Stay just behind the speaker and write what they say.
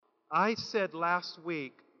I said last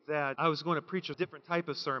week that I was going to preach a different type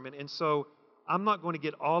of sermon, and so I'm not going to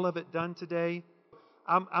get all of it done today.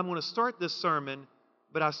 I'm going to start this sermon,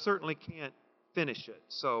 but I certainly can't finish it.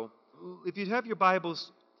 So if you have your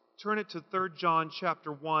Bibles, turn it to 3 John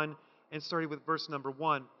chapter 1 and starting with verse number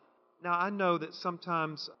 1. Now, I know that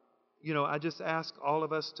sometimes, I just ask all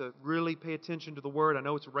of us to really pay attention to the Word. I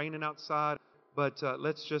know it's raining outside, but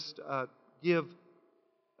let's just give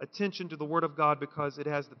attention to the Word of God because it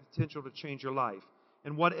has the potential to change your life.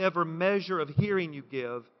 And whatever measure of hearing you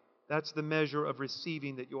give, that's the measure of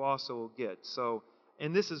receiving that you also will get.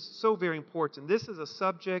 And this is so very important. This is a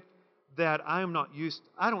subject that I am not used to.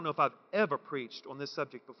 I don't know if I've ever preached on this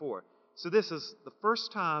subject before. So this is the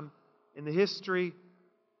first time in the history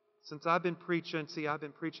since I've been preaching. See, I've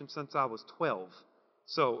been preaching since I was 12.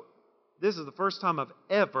 So this is the first time I've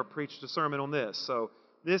ever preached a sermon on this. So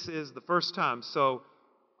this is the first time. So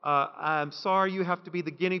I'm sorry you have to be the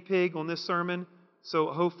guinea pig on this sermon. So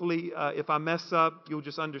hopefully if I mess up, you'll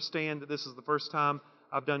just understand that this is the first time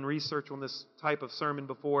I've done research on this type of sermon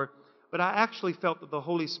before. But I actually felt that the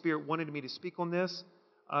Holy Spirit wanted me to speak on this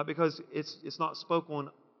because it's not spoken on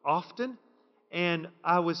often. And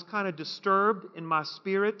I was kind of disturbed in my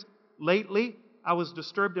spirit lately. I was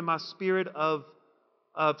disturbed in my spirit of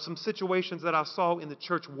some situations that I saw in the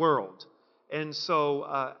church world. And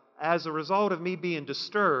so as a result of me being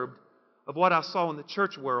disturbed of what I saw in the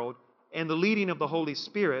church world and the leading of the Holy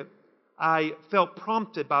Spirit, I felt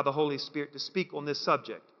prompted by the Holy Spirit to speak on this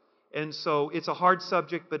subject. And so it's a hard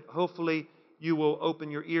subject, but hopefully you will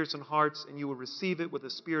open your ears and hearts and you will receive it with a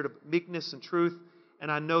spirit of meekness and truth.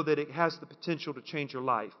 And I know that it has the potential to change your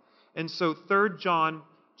life. And so 3 John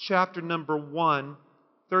chapter number 1,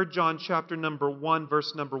 3 John chapter number 1,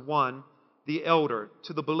 verse number 1, the elder,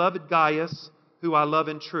 to the beloved Gaius, who I love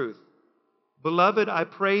in truth. Beloved, I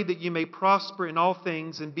pray that you may prosper in all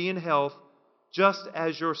things and be in health, just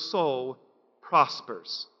as your soul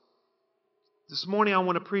prospers. This morning I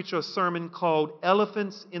want to preach a sermon called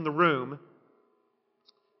Elephants in the Room,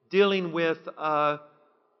 dealing with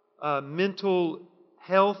mental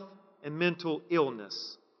health and mental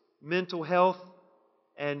illness. Mental health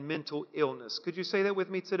and mental illness. Could you say that with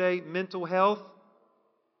me today? Mental health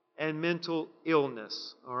and mental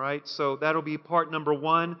illness. All right, so that'll be part number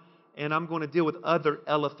 1, and I'm going to deal with other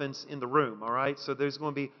elephants in the room. All right, so there's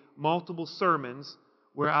going to be multiple sermons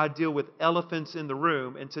where I deal with elephants in the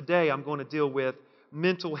room, and today I'm going to deal with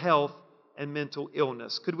mental health and mental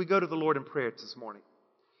illness. Could we go to the Lord in prayer this morning?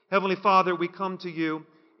 Heavenly Father, we come to you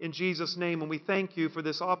in Jesus' name, and we thank you for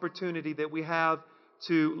this opportunity that we have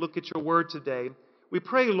to look at your word today. We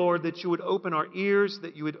pray, Lord, that you would open our ears,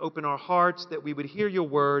 that you would open our hearts, that we would hear your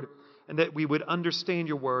word, and that we would understand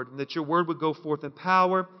your word, and that your word would go forth in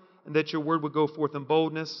power, and that your word would go forth in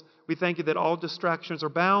boldness. We thank you that all distractions are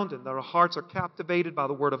bound, and that our hearts are captivated by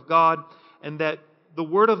the word of God, and that the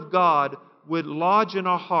word of God would lodge in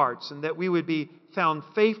our hearts, and that we would be found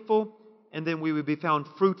faithful, and then we would be found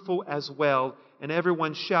fruitful as well. And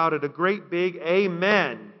everyone shouted a great big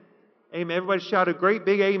amen. Amen. Everybody shouted a great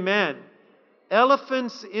big amen.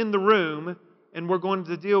 Elephants in the room, and we're going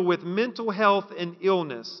to deal with mental health and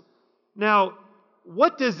illness. Now,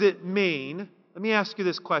 what does it mean? Let me ask you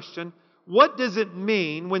this question. What does it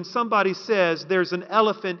mean when somebody says there's an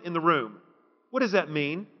elephant in the room? What does that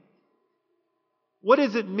mean? What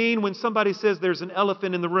does it mean when somebody says there's an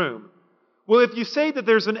elephant in the room? Well, if you say that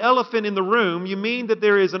there's an elephant in the room, you mean that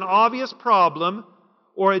there is an obvious problem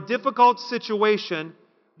or a difficult situation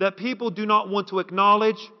that people do not want to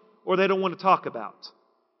acknowledge or they don't want to talk about.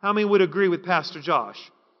 How many would agree with Pastor Josh?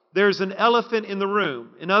 There's an elephant in the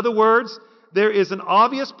room. In other words, there is an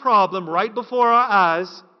obvious problem right before our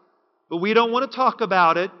eyes, but we don't want to talk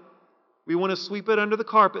about it. We want to sweep it under the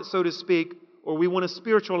carpet, so to speak, or we want to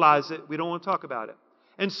spiritualize it. We don't want to talk about it.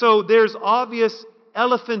 And so there's obvious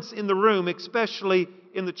elephants in the room, especially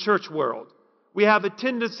in the church world. We have a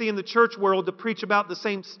tendency in the church world to preach about the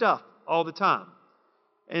same stuff all the time.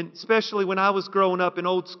 And especially when I was growing up in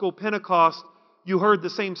old school Pentecost, you heard the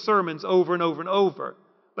same sermons over and over and over.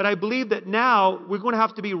 But I believe that now we're going to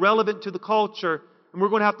have to be relevant to the culture, and we're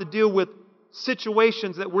going to have to deal with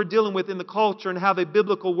situations that we're dealing with in the culture and have a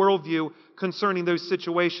biblical worldview concerning those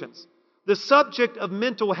situations. The subject of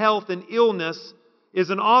mental health and illness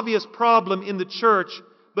is an obvious problem in the church,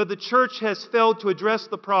 but the church has failed to address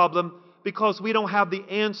the problem because we don't have the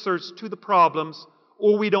answers to the problems,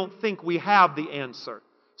 or we don't think we have the answer.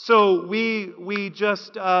 So we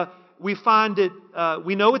find it,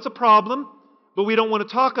 we know it's a problem, but we don't want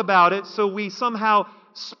to talk about it, so we somehow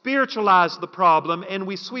spiritualize the problem and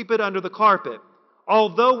we sweep it under the carpet.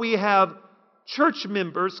 Although we have church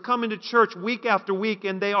members come into church week after week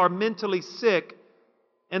and they are mentally sick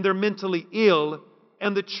and they're mentally ill,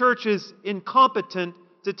 and the church is incompetent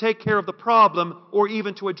to take care of the problem or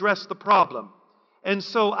even to address the problem. And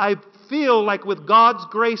so I feel like with God's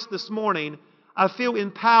grace this morning, I feel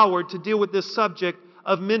empowered to deal with this subject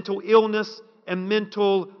of mental illness and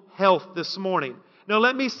mental health this morning. Now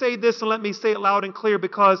let me say this and let me say it loud and clear,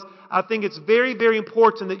 because I think it's very, very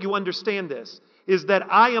important that you understand this, is that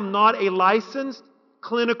I am not a licensed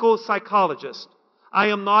clinical psychologist. I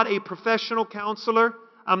am not a professional counselor.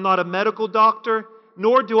 I'm not a medical doctor,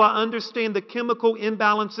 nor do I understand the chemical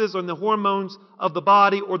imbalances or the hormones of the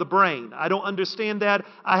body or the brain. I don't understand that.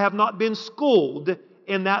 I have not been schooled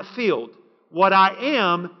in that field. What I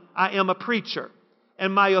am a preacher.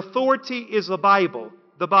 And my authority is the Bible.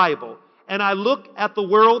 And I look at the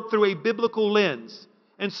world through a biblical lens.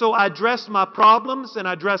 And so I address my problems and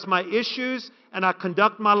I address my issues and I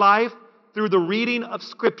conduct my life through the reading of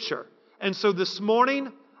Scripture. And so this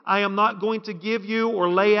morning, I am not going to give you or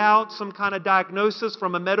lay out some kind of diagnosis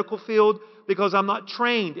from a medical field, because I'm not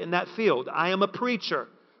trained in that field. I am a preacher.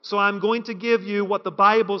 So I'm going to give you what the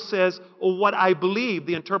Bible says, or what I believe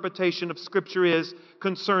the interpretation of Scripture is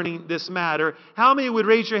concerning this matter. How many would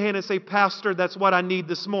raise your hand and say, Pastor, that's what I need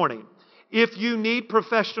this morning? If you need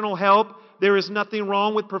professional help, there is nothing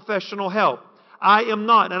wrong with professional help. I am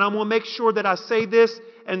not, and I'm going to make sure that I say this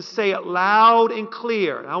and say it loud and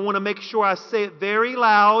clear. I want to make sure I say it very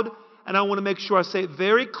loud, and I want to make sure I say it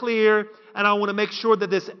very clear, and I want to make sure that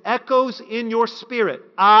this echoes in your spirit.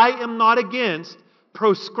 I am not against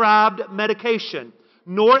prescribed medication,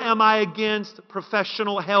 nor am I against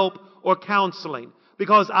professional help or counseling.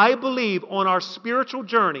 Because I believe on our spiritual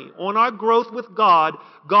journey, on our growth with God,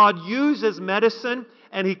 God uses medicine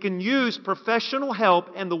and He can use professional help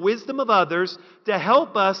and the wisdom of others to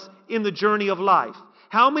help us in the journey of life.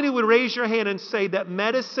 How many would raise your hand and say that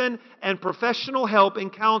medicine and professional help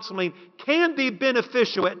and counseling can be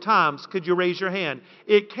beneficial at times? Could you raise your hand?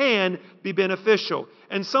 It can be beneficial.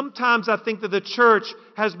 And sometimes I think that the church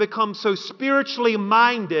has become so spiritually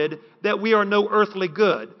minded that we are no earthly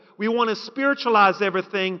good. We want to spiritualize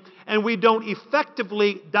everything, and we don't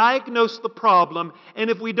effectively diagnose the problem.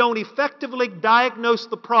 And if we don't effectively diagnose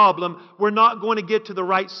the problem, we're not going to get to the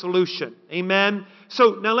right solution. Amen?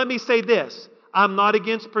 So now let me say this. I'm not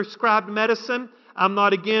against prescribed medicine. I'm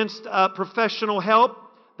not against professional help.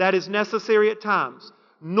 That is necessary at times.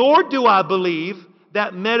 Nor do I believe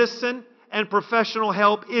that medicine and professional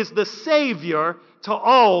help is the savior to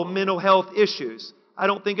all mental health issues. I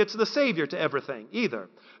don't think it's the savior to everything either.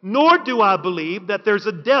 Nor do I believe that there's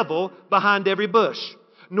a devil behind every bush.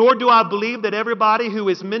 Nor do I believe that everybody who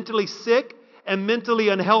is mentally sick and mentally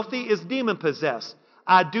unhealthy is demon-possessed.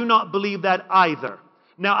 I do not believe that either.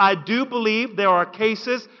 Now, I do believe there are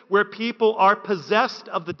cases where people are possessed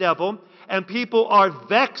of the devil and people are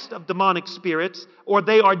vexed of demonic spirits, or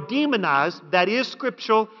they are demonized. That is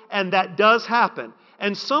scriptural, and that does happen.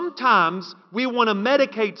 And sometimes we want to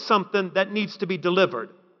medicate something that needs to be delivered.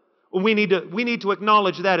 We need to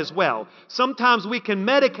acknowledge that as well. Sometimes we can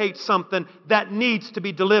medicate something that needs to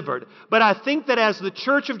be delivered. But I think that as the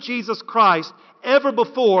Church of Jesus Christ, ever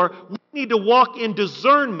before, we need to walk in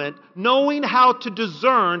discernment, knowing how to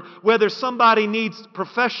discern whether somebody needs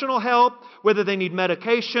professional help, whether they need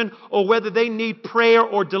medication, or whether they need prayer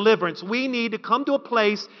or deliverance. We need to come to a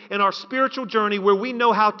place in our spiritual journey where we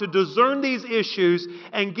know how to discern these issues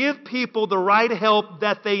and give people the right help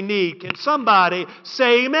that they need. Can somebody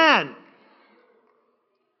say amen?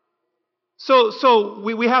 So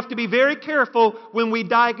we have to be very careful when we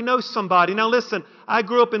diagnose somebody. Now listen, I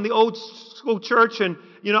grew up in the old school church, and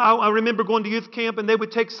I remember going to youth camp, and they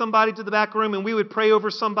would take somebody to the back room and we would pray over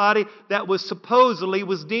somebody that was supposedly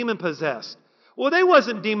demon possessed. Well, they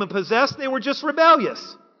wasn't demon possessed, they were just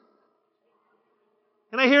rebellious.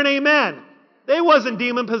 Can I hear an amen? They wasn't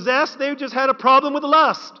demon possessed, they just had a problem with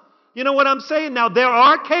lust. You know what I'm saying? Now there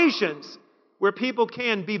are occasions where people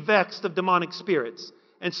can be vexed of demonic spirits.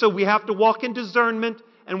 And so we have to walk in discernment,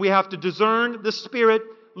 and we have to discern the spirit,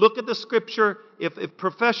 look at the scripture. If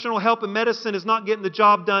professional help and medicine is not getting the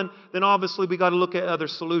job done, then obviously we got to look at other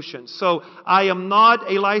solutions. So I am not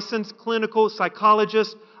a licensed clinical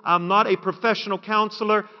psychologist. I'm not a professional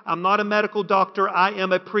counselor. I'm not a medical doctor. I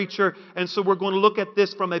am a preacher. And so we're going to look at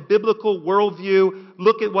this from a biblical worldview,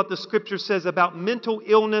 look at what the scripture says about mental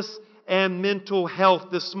illness and mental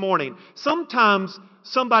health this morning. Sometimes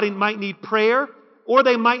somebody might need prayer, or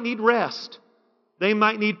they might need rest. They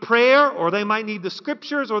might need prayer, or they might need the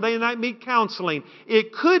scriptures, or they might need counseling.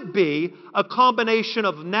 It could be a combination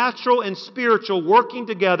of natural and spiritual working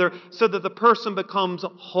together so that the person becomes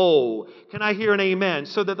whole. Can I hear an amen?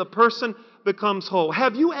 So that the person becomes whole.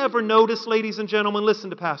 Have you ever noticed, ladies and gentlemen,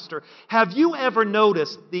 listen to Pastor, have you ever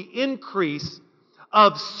noticed the increase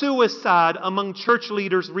of suicide among church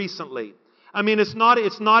leaders recently? I mean, it's not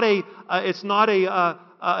a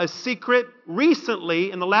secret.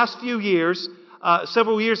 Recently, in the last few years,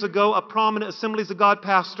 several years ago, a prominent Assemblies of God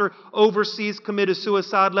pastor overseas committed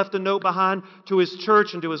suicide, left a note behind to his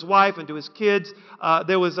church and to his wife and to his kids.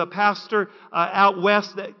 There was a pastor out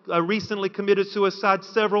west that recently committed suicide,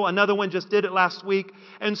 another one just did it last week.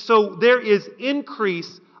 And so there is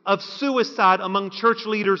increase of suicide among church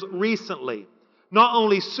leaders recently. Not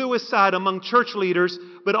only suicide among church leaders,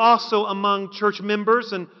 but also among church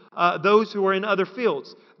members and those who are in other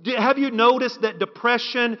fields. Have you noticed that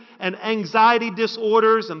depression and anxiety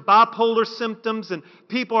disorders and bipolar symptoms, and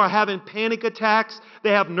people are having panic attacks, they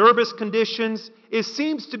have nervous conditions? It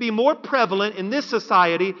seems to be more prevalent in this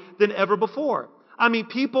society than ever before. I mean,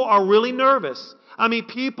 people are really nervous. I mean,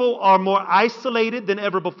 people are more isolated than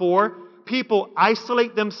ever before. People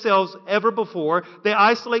isolate themselves ever before. They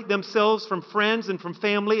isolate themselves from friends and from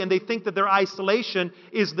family, and they think that their isolation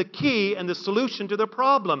is the key and the solution to their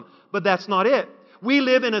problem. But that's not it. We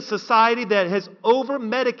live in a society that has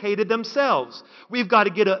over-medicated themselves. We got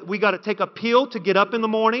to take a pill to get up in the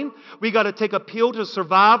morning. We got to take a pill to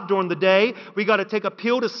survive during the day. We got to take a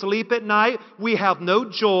pill to sleep at night. We have no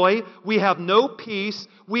joy. We have no peace.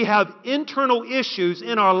 We have internal issues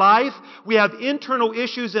in our life. We have internal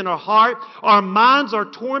issues in our heart. Our minds are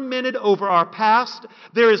tormented over our past.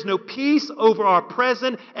 There is no peace over our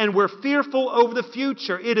present, and we're fearful over the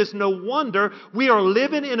future. It is no wonder we are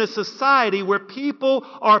living in a society where people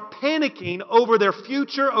are panicking over their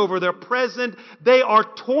future, over their present. They are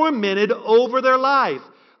tormented over their life.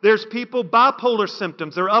 There's people, bipolar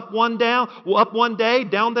symptoms. They're up one day,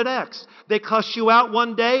 down the next. They cuss you out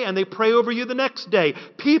one day and they pray over you the next day.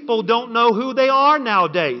 People don't know who they are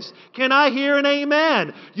nowadays. Can I hear an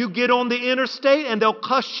amen? You get on the interstate and they'll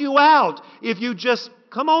cuss you out if you just,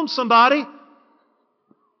 come on somebody.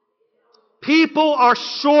 People are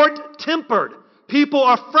short-tempered. People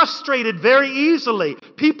are frustrated very easily.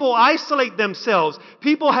 People isolate themselves.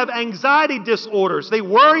 People have anxiety disorders. They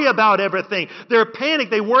worry about everything. They're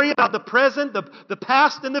panicked. They worry about the present, the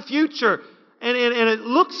past, and the future. And it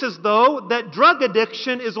looks as though that drug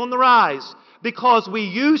addiction is on the rise because we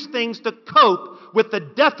use things to cope with the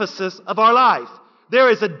deficits of our life. There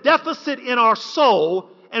is a deficit in our soul,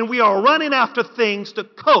 and we are running after things to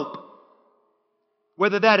cope.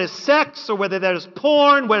 Whether that is sex or whether that is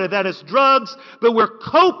porn, whether that is drugs, but we're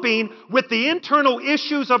coping with the internal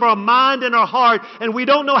issues of our mind and our heart, and we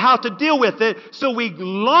don't know how to deal with it, so we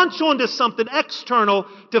launch onto something external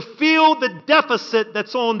to fill the deficit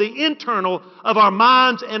that's on the internal of our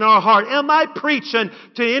minds and our heart. Am I preaching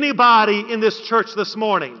to anybody in this church this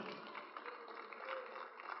morning?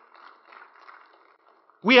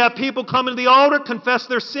 We have people come to the altar, confess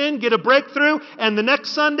their sin, get a breakthrough, and the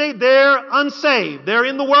next Sunday they're unsaved. They're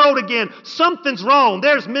in the world again. Something's wrong.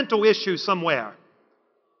 There's mental issues somewhere.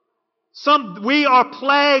 We are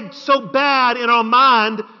plagued so bad in our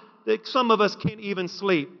mind that some of us can't even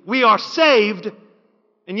sleep. We are saved,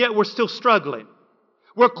 and yet we're still struggling.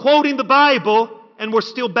 We're quoting the Bible, and we're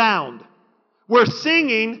still bound. We're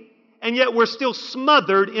singing, and yet we're still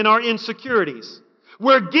smothered in our insecurities.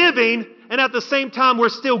 We're giving, and at the same time, we're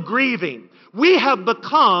still grieving. We have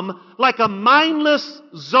become like a mindless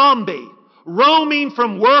zombie, roaming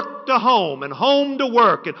from work to home, and home to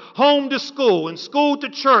work, and home to school, and school to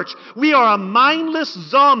church. We are a mindless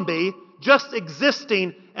zombie just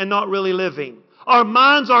existing and not really living. Our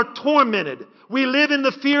minds are tormented. We live in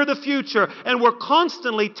the fear of the future, and we're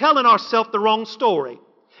constantly telling ourselves the wrong story.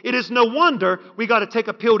 It is no wonder we got to take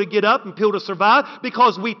a pill to get up and pill to survive,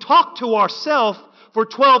 because we talk to ourselves for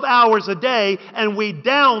 12 hours a day, and we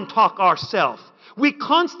down talk ourselves. We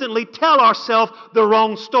constantly tell ourselves the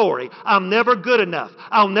wrong story. I'm never good enough.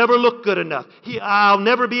 I'll never look good enough. I'll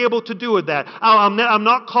never be able to do that. I'm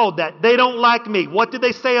not called that. They don't like me. What did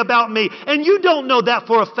they say about me? And you don't know that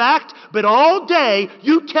for a fact, but all day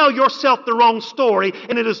you tell yourself the wrong story,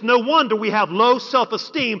 and it is no wonder we have low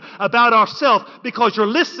self-esteem about ourselves, because you're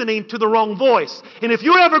listening to the wrong voice. And if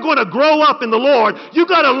you're ever going to grow up in the Lord, you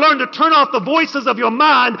got to learn to turn off the voices of your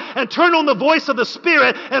mind and turn on the voice of the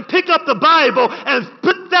Spirit and pick up the Bible and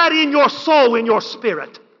put that in your soul, in your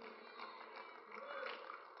spirit.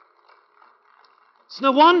 It's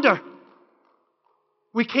no wonder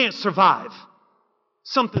we can't survive.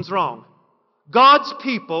 Something's wrong. God's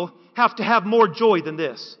people have to have more joy than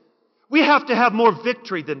this. We have to have more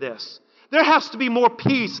victory than this. There has to be more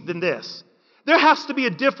peace than this. There has to be a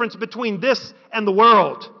difference between this and the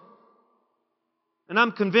world. And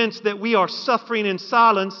I'm convinced that we are suffering in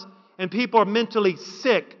silence, and people are mentally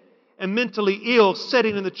sick and mentally ill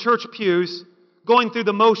sitting in the church pews, going through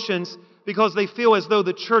the motions because they feel as though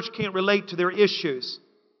the church can't relate to their issues.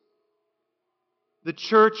 The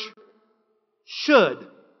church should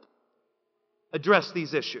address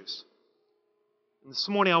these issues. And this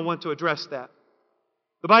morning I want to address that.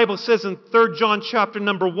 The Bible says in 3 John chapter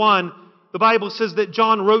number 1, the Bible says that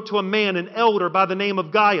John wrote to a man, an elder by the name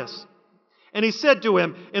of Gaius. And he said to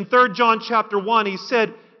him in 3 John chapter 1, he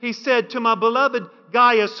said, to my beloved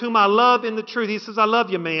Gaius, whom I love in the truth. He says, I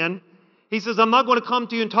love you, man. He says, I'm not going to come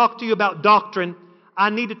to you and talk to you about doctrine. I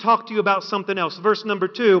need to talk to you about something else. Verse number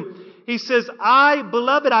 2, he says,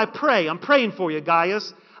 beloved, I pray. I'm praying for you,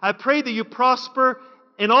 Gaius. I pray that you prosper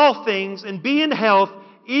in all things and be in health,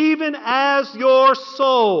 even as your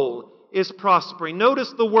soul is prospering.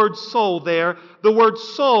 Notice the word soul there. The word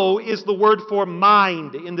soul is the word for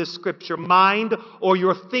mind in this scripture. Mind, or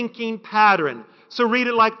your thinking pattern. So read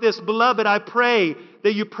it like this. Beloved, I pray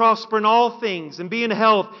that you prosper in all things and be in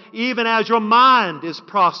health, even as your mind is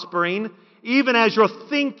prospering, even as your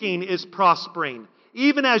thinking is prospering,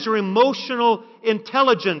 even as your emotional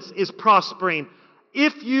intelligence is prospering.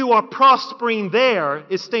 If you are prospering there,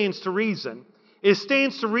 it stands to reason. It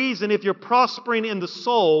stands to reason if you're prospering in the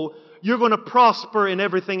soul, you're going to prosper in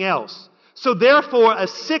everything else. So therefore, a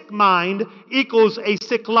sick mind equals a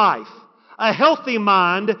sick life. A healthy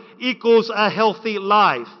mind equals a healthy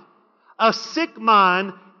life. A sick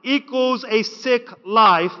mind equals a sick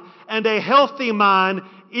life, and a healthy mind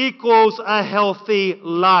equals a healthy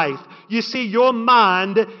life. You see, your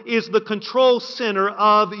mind is the control center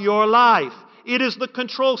of your life. It is the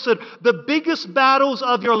control center. The biggest battles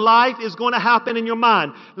of your life is going to happen in your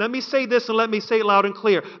mind. Let me say this and let me say it loud and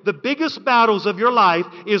clear. The biggest battles of your life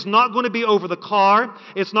is not going to be over the car.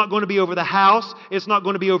 It's not going to be over the house. It's not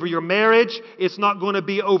going to be over your marriage. It's not going to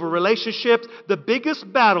be over relationships. The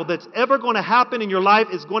biggest battle that's ever going to happen in your life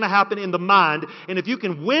is going to happen in the mind. And if you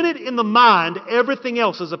can win it in the mind, everything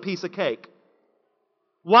else is a piece of cake.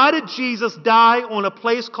 Why did Jesus die on a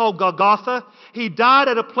place called Golgotha? He died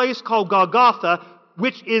at a place called Golgotha,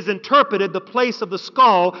 which is interpreted the place of the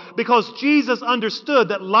skull, because Jesus understood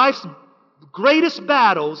that life's greatest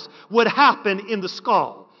battles would happen in the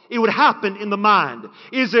skull. It would happen in the mind.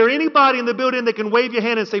 Is there anybody in the building that can wave your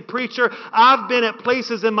hand and say, preacher, I've been at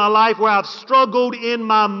places in my life where I've struggled in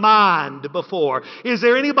my mind before? Is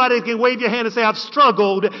there anybody that can wave your hand and say, I've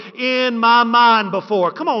struggled in my mind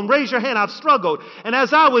before? Come on, raise your hand. I've struggled. And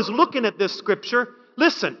as I was looking at this scripture,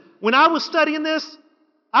 listen, when I was studying this,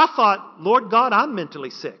 I thought, Lord God, I'm mentally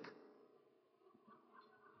sick.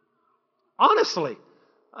 Honestly.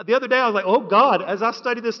 The other day I was like, oh God, as I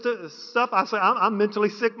study this stuff, I say, I'm mentally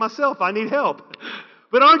sick myself. I need help.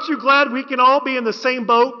 But aren't you glad we can all be in the same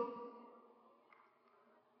boat?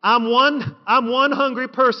 I'm one hungry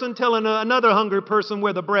person telling another hungry person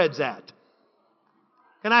where the bread's at.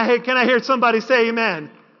 Can I hear somebody say amen?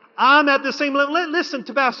 I'm at the same level. Listen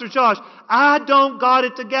to Pastor Josh. I don't got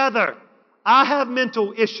it together. I have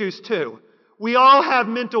mental issues too. We all have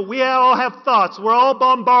thoughts. We're all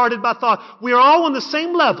bombarded by thoughts. We're all on the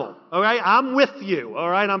same level, all right? I'm with you,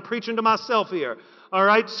 all right? I'm preaching to myself here, all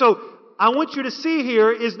right? So I want you to see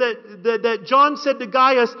here is that John said to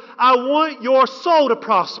Gaius, I want your soul to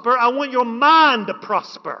prosper. I want your mind to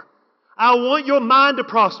prosper. I want your mind to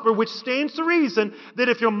prosper, which stands to reason that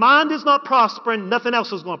if your mind is not prospering, nothing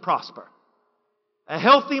else is going to prosper. A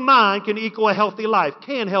healthy mind can equal a healthy life.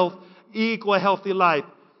 Can health equal a healthy life?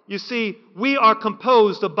 You see, we are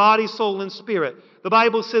composed of body, soul, and spirit. The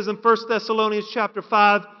Bible says in 1 Thessalonians chapter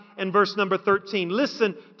 5 and verse number 13.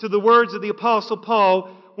 Listen to the words of the Apostle Paul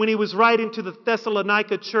when he was writing to the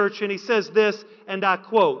Thessalonica church, and he says this, and I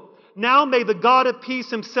quote, now may the God of peace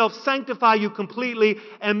himself sanctify you completely,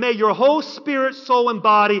 and may your whole spirit, soul, and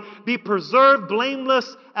body be preserved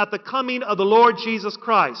blameless at the coming of the Lord Jesus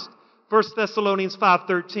Christ. 1 Thessalonians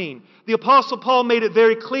 5:13. The Apostle Paul made it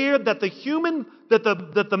very clear that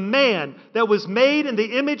the man that was made in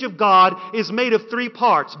the image of God is made of three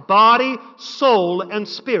parts: body, soul, and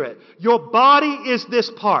spirit. Your body is this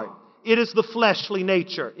part. It is the fleshly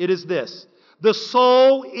nature. It is this. The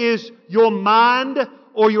soul is your mind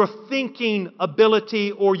or your thinking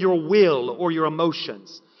ability or your will or your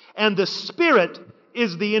emotions. And the spirit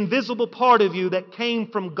is the invisible part of you that came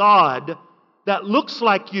from God, that looks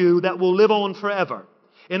like you, that will live on forever.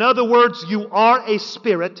 In other words, you are a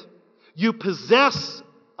spirit, you possess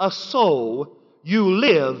a soul, you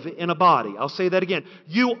live in a body. I'll say that again.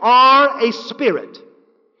 You are a spirit.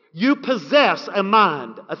 You possess a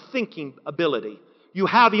mind, a thinking ability. You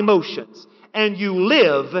have emotions, and you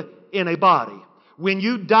live in a body. When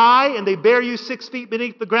you die and they bury you 6 feet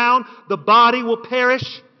beneath the ground, the body will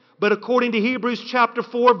perish. But according to Hebrews chapter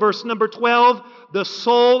 4, verse number 12, the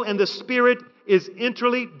soul and the spirit is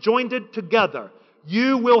intricately joined together.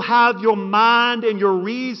 You will have your mind and your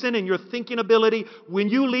reason and your thinking ability. When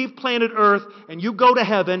you leave planet Earth and you go to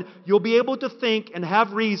heaven, you'll be able to think and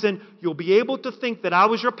have reason. You'll be able to think that I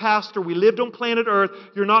was your pastor. We lived on planet Earth.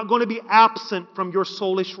 You're not going to be absent from your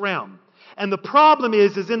soulish realm. And the problem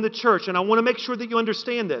is in the church, and I want to make sure that you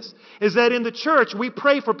understand this, is that in the church, we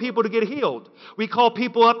pray for people to get healed. We call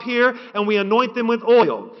people up here and we anoint them with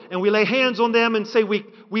oil. And we lay hands on them and say, we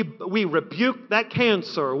rebuke that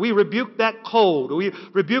cancer. We rebuke that cold. We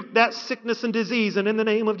rebuke that sickness and disease. And in the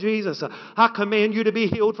name of Jesus, I command you to be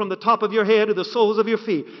healed from the top of your head to the soles of your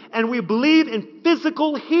feet. And we believe in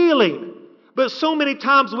physical healing. But so many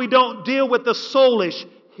times we don't deal with the soulish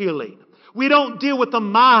healing. We don't deal with the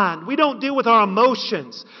mind. We don't deal with our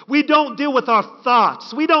emotions. We don't deal with our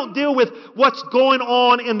thoughts. We don't deal with what's going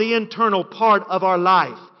on in the internal part of our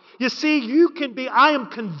life. You see, I am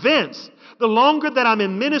convinced the longer that I'm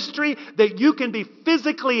in ministry that you can be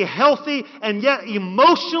physically healthy and yet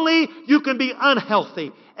emotionally you can be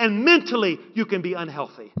unhealthy and mentally you can be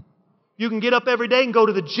unhealthy. You can get up every day and go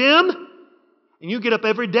to the gym and you get up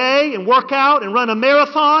every day and work out and run a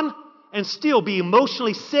marathon and still be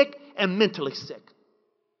emotionally sick and mentally sick.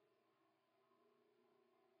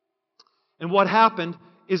 And what happened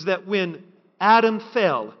is that when Adam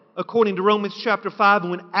fell, according to Romans chapter 5,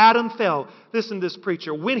 when Adam fell, listen to this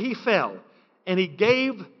preacher, when he fell and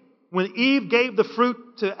when Eve gave the fruit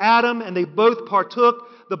to Adam and they both partook,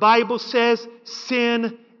 the Bible says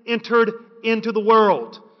sin entered into the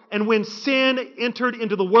world. And when sin entered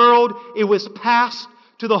into the world, it was passed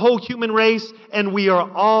to the whole human race, and we are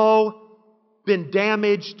all been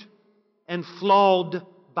damaged and flawed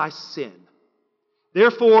by sin.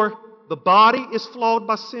 Therefore, the body is flawed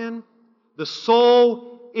by sin, the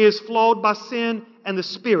soul is flawed by sin, and the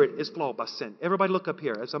spirit is flawed by sin. Everybody look up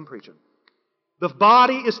here as I'm preaching. The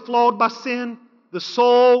body is flawed by sin, the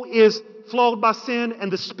soul is flawed by sin, and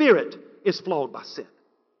the spirit is flawed by sin.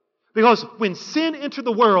 Because when sin entered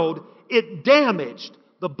the world, it damaged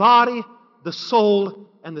the body, the soul,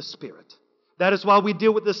 and the spirit. That is why we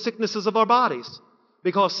deal with the sicknesses of our bodies.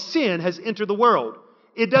 Because sin has entered the world.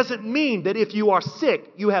 It doesn't mean that if you are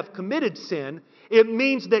sick, you have committed sin. It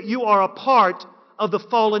means that you are a part of the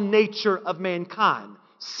fallen nature of mankind.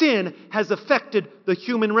 Sin has affected the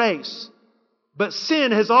human race. But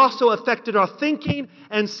sin has also affected our thinking,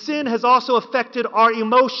 and sin has also affected our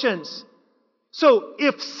emotions. So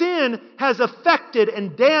if sin has affected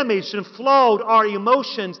and damaged and flawed our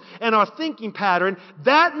emotions and our thinking pattern,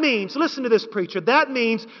 that means, listen to this preacher, that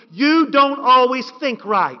means you don't always think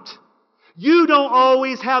right. You don't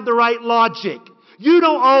always have the right logic. You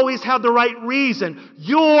don't always have the right reason.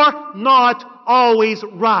 You're not always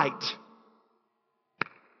right.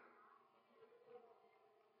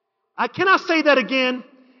 Can I say that again?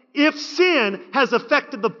 If sin has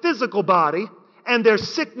affected the physical body, and there's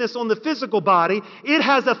sickness on the physical body, it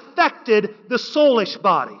has affected the soulish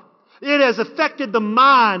body. It has affected the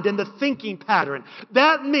mind and the thinking pattern.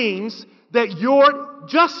 That means that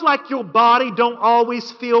just like your body don't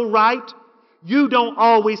always feel right, you don't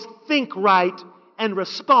always think right and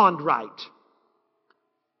respond right.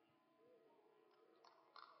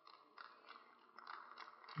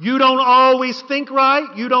 You don't always think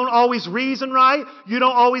right. You don't always reason right. You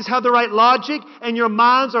don't always have the right logic. And your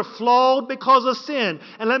minds are flawed because of sin.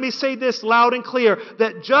 And let me say this loud and clear,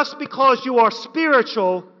 that just because you are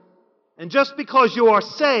spiritual and just because you are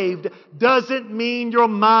saved doesn't mean your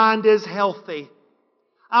mind is healthy.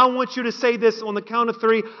 I want you to say this on the count of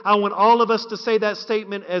 3. I want all of us to say that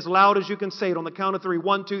statement as loud as you can say it on the count of 3.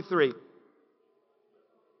 1, 2, 3.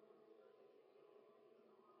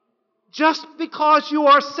 Just because you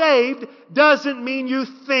are saved doesn't mean you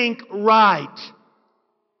think right.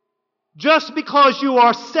 Just because you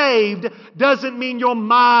are saved doesn't mean your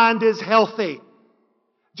mind is healthy.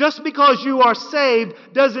 Just because you are saved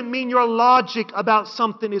doesn't mean your logic about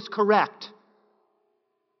something is correct.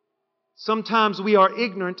 Sometimes we are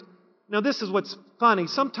ignorant. Now this is what's funny.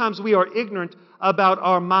 Sometimes we are ignorant about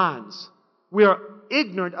our minds. We are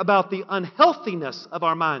ignorant about the unhealthiness of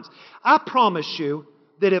our minds. I promise you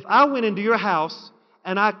that if I went into your house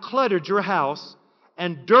and I cluttered your house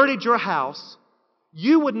and dirtied your house,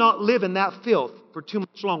 you would not live in that filth for too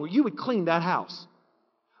much longer. You would clean that house.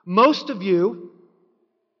 Most of you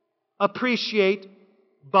appreciate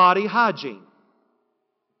body hygiene.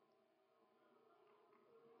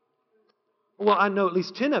 Well, I know at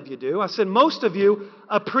least 10 of you do. I said most of you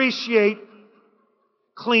appreciate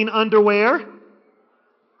clean underwear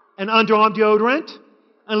and underarm deodorant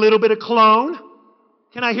and a little bit of cologne.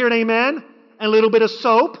 Can I hear an amen? And a little bit of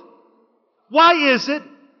soap. Why is it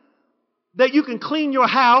that you can clean your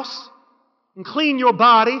house and clean your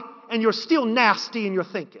body and you're still nasty in your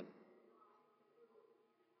thinking?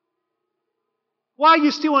 Why are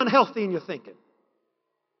you still unhealthy in your thinking?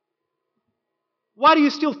 Why do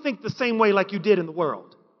you still think the same way like you did in the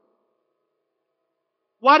world?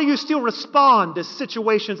 Why do you still respond to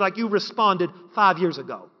situations like you responded 5 years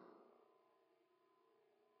ago?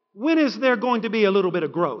 When is there going to be a little bit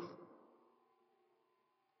of growth?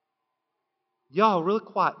 Y'all are really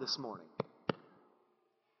quiet this morning.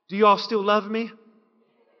 Do y'all still love me?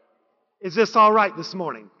 Is this all right this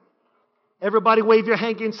morning? Everybody wave your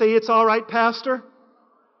hanky and say, it's all right, Pastor.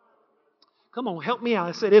 Come on, help me out.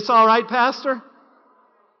 I said, it's all right, Pastor.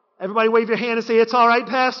 Everybody wave your hand and say, it's all right,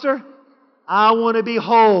 Pastor. I want to be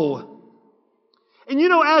whole. And you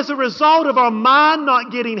know, as a result of our mind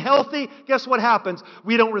not getting healthy, guess what happens?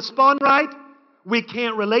 We don't respond right. We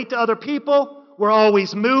can't relate to other people. We're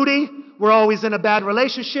always moody. We're always in a bad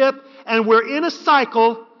relationship. And we're in a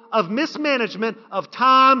cycle of mismanagement of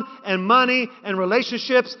time and money and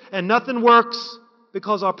relationships, and nothing works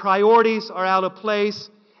because our priorities are out of place.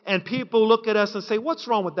 And people look at us and say, what's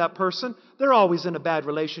wrong with that person? They're always in a bad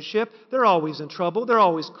relationship. They're always in trouble. They're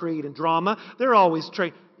always creating drama. They're always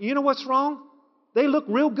You know what's wrong? They look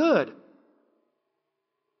real good.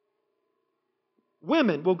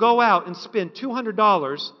 Women will go out and spend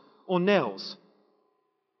 $200 on nails,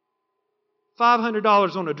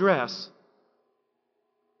 $500 on a dress,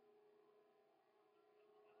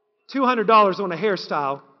 $200 on a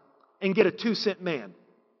hairstyle, and get a 2-cent man.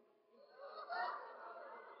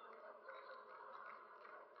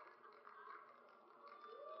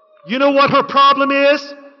 You know what her problem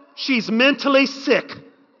is? She's mentally sick.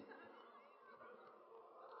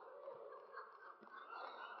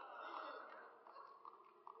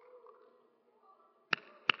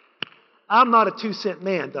 I'm not a 2-cent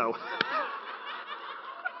man, though.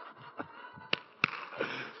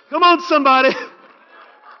 Come on, somebody.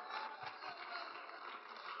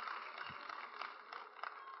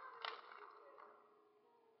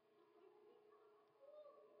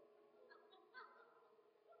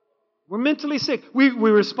 We're mentally sick. We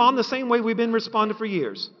respond the same way we've been responding for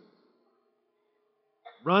years.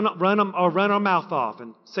 Run our mouth off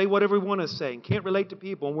and say whatever we want to say and can't relate to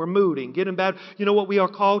people, and we're moody and getting bad. You know what we are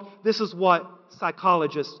called? This is what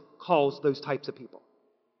psychologists calls those types of people.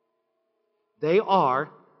 They are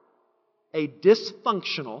a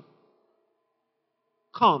dysfunctional,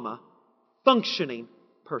 functioning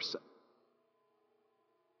person.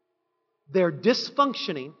 They're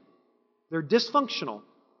dysfunctional,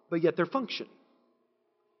 but yet they're functioning.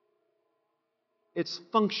 It's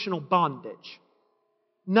functional bondage.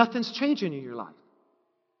 Nothing's changing in your life.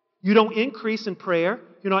 You don't increase in prayer.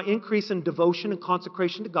 You're not increasing in devotion and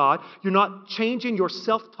consecration to God. You're not changing your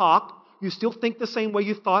self-talk. You still think the same way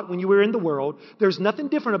you thought when you were in the world. There's nothing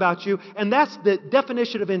different about you, and that's the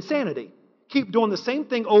definition of insanity. Keep doing the same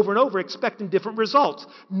thing over and over, expecting different results.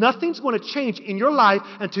 Nothing's going to change in your life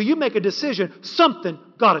until you make a decision. Something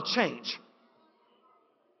got to change.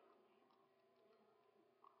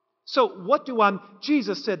 So what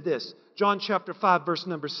Jesus said this, John chapter 5, verse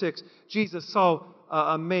number 6. Jesus saw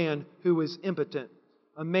a man who was impotent,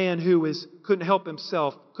 a man who couldn't help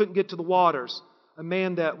himself, couldn't get to the waters, a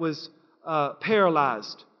man that was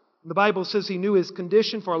paralyzed. And the Bible says he knew his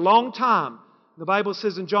condition for a long time. The Bible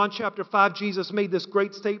says in John chapter 5, Jesus made this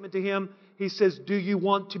great statement to him. He says, do you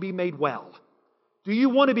want to be made well? Do you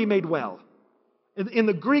want to be made well? In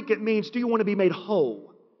the Greek, it means, do you want to be made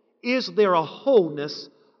whole? Is there a wholeness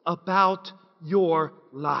about your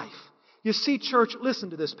life? You see, church,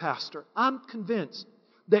 listen to this, Pastor. I'm convinced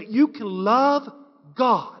that you can love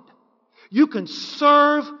God. You can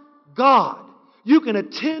serve God. You can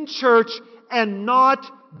attend church and not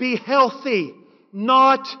be healthy,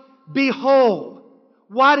 not be whole.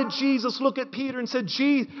 Why did Jesus look at Peter and said,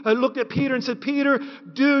 Peter,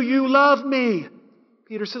 do you love me?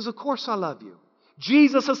 Peter says, of course I love you.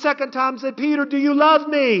 Jesus a second time said, Peter, do you love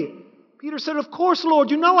me? Peter said, of course,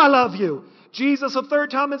 Lord, you know I love you. Jesus a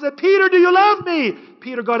third time and said, Peter, do you love me?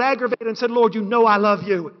 Peter got aggravated and said, Lord, you know I love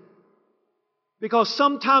you. Because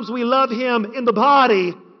sometimes we love Him in the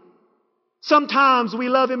body. Sometimes we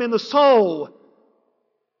love Him in the soul.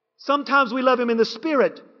 Sometimes we love Him in the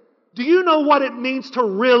spirit. Do you know what it means to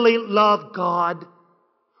really love God?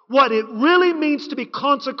 What it really means to be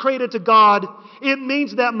consecrated to God? It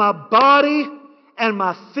means that my body and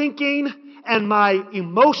my thinking and my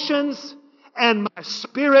emotions and my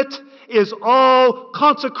spirit is all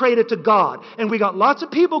consecrated to God. And we got lots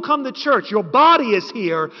of people come to church. Your body is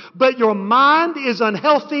here, but your mind is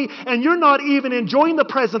unhealthy, and you're not even enjoying the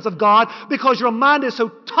presence of God because your mind is so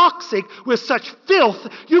toxic with such filth,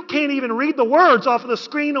 you can't even read the words off of the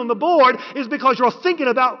screen on the board, is because you're thinking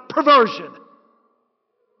about perversion.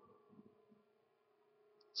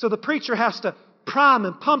 So the preacher has to prime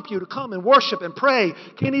and pump you to come and worship and pray.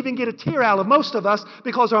 Can't even get a tear out of most of us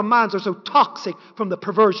because our minds are so toxic from the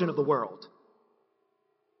perversion of the world.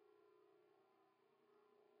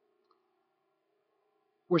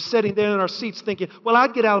 We're sitting there in our seats thinking, well,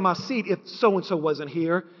 I'd get out of my seat if so-and-so wasn't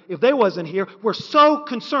here. If they wasn't here, we're so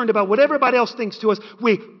concerned about what everybody else thinks to us,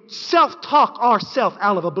 we self-talk ourselves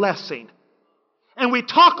out of a blessing. And we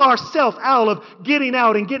talk ourselves out of getting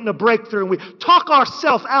out and getting a breakthrough. And we talk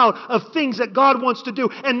ourselves out of things that God wants to do.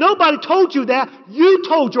 And nobody told you that. You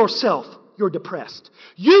told yourself you're depressed.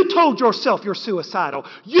 You told yourself you're suicidal.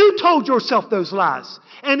 You told yourself those lies.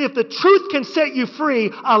 And if the truth can set you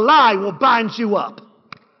free, a lie will bind you up.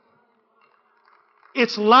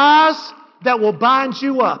 It's lies that will bind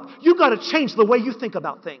you up. You've got to change the way you think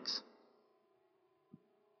about things.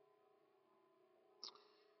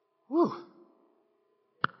 Whew.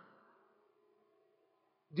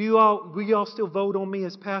 Will you all still vote on me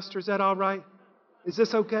as pastor? Is that all right? Is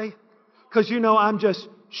this okay? Because you know I'm just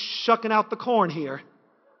shucking out the corn here.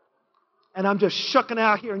 And I'm just shucking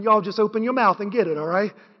out here, and y'all just open your mouth and get it, all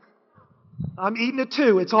right? I'm eating it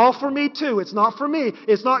too. It's all for me too. It's not for me.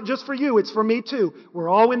 It's not just for you. It's for me too. We're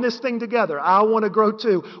all in this thing together. I want to grow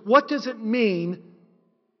too. What does it mean?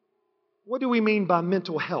 What do we mean by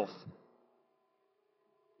mental health?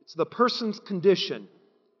 It's the person's condition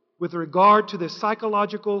with regard to their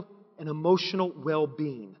psychological and emotional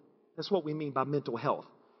well-being. That's what we mean by mental health.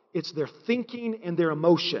 It's their thinking and their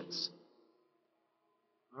emotions.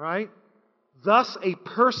 All right? Thus, a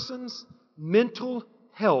person's mental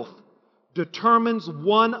health determines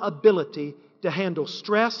one's ability to handle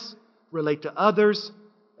stress, relate to others,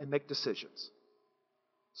 and make decisions.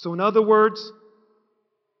 So in other words,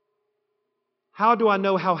 how do I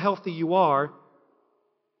know how healthy you are?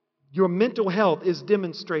 Your mental health is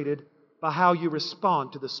demonstrated by how you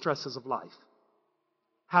respond to the stresses of life,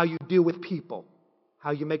 how you deal with people,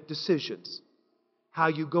 how you make decisions, how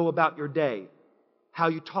you go about your day, how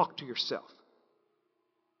you talk to yourself.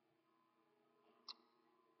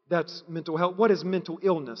 That's mental health. What is mental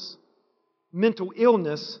illness? Mental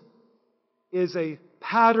illness is a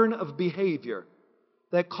pattern of behavior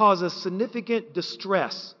that causes significant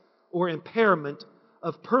distress or impairment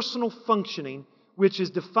of personal functioning, which is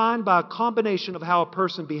defined by a combination of how a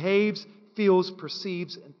person behaves, feels,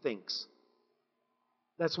 perceives, and thinks.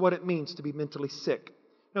 That's what it means to be mentally sick.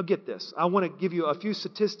 Now get this. I want to give you a few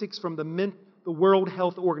statistics from the World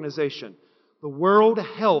Health Organization. The World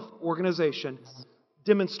Health Organization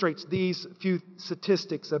demonstrates these few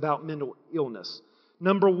statistics about mental illness.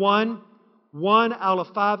 Number one out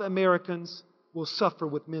of 5 Americans will suffer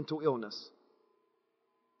with mental illness.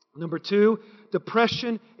 Number 2,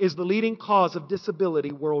 depression is the leading cause of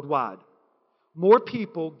disability worldwide. More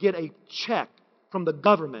people get a check from the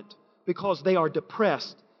government because they are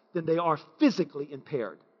depressed than they are physically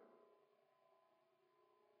impaired.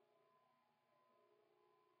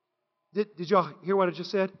 Did y'all hear what I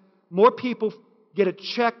just said? More people get a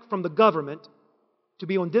check from the government to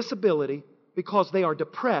be on disability because they are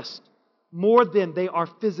depressed more than they are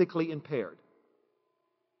physically impaired.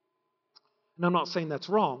 And I'm not saying that's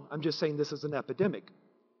wrong. I'm just saying this is an epidemic.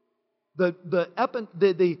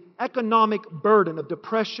 The economic burden of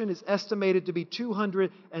depression is estimated to be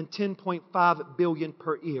 $210.5 billion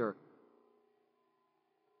per year.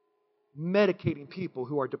 Medicating people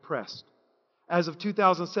who are depressed. As of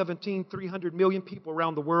 2017, 300 million people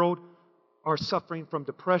around the world are suffering from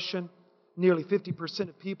depression. Nearly 50%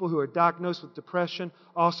 of people who are diagnosed with depression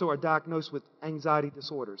also are diagnosed with anxiety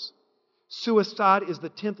disorders. Suicide is the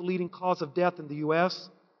 10th leading cause of death in the U.S.,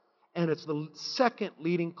 and it's the second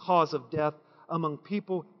leading cause of death among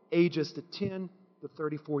people ages to 10 to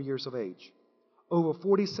 34 years of age. Over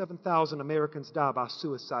 47,000 Americans die by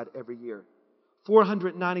suicide every year.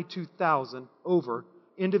 492,000 over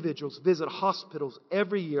individuals visit hospitals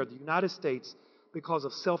every year in the United States because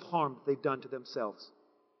of self-harm that they've done to themselves.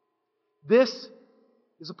 This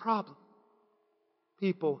is a problem.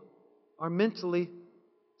 People are mentally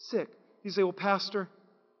sick. You say, well, Pastor,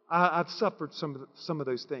 I've suffered some of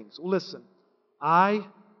those things. Well, listen, I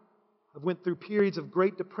have went through periods of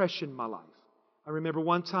great depression in my life. I remember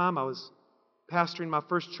one time I was pastoring my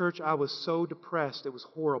first church. I was so depressed. It was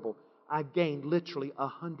horrible. I gained literally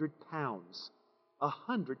 100 pounds.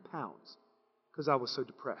 100 pounds because I was so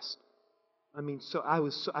depressed. I mean,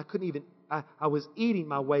 I couldn't even, I was eating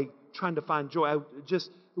my way trying to find joy.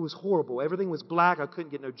 It was horrible. Everything was black. I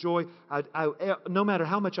couldn't get no joy. No matter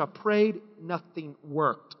how much I prayed, nothing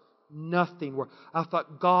worked. Nothing worked. I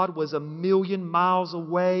thought God was 1,000,000 miles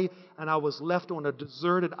away and I was left on a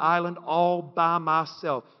deserted island all by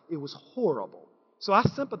myself. It was horrible. So I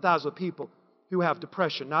sympathize with people who have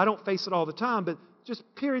depression. Now, I don't face it all the time, but just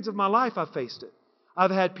periods of my life I faced it.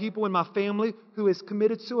 I've had people in my family who has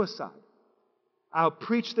committed suicide. I'll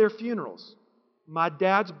preach their funerals. My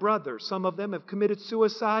dad's brother, some of them have committed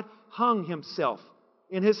suicide, hung himself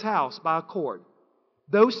in his house by a cord.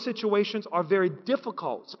 Those situations are very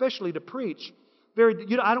difficult, especially to preach.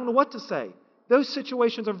 I don't know what to say. Those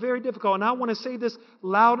situations are very difficult. And I want to say this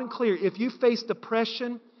loud and clear. If you face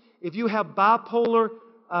depression, if you have bipolar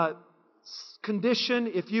condition,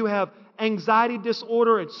 if you have anxiety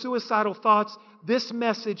disorder and suicidal thoughts, this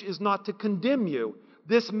message is not to condemn you.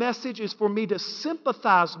 This message is for me to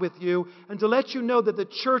sympathize with you and to let you know that the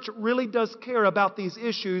church really does care about these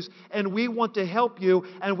issues and we want to help you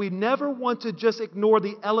and we never want to just ignore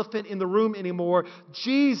the elephant in the room anymore.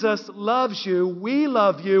 Jesus loves you, we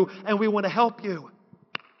love you, and we want to help you.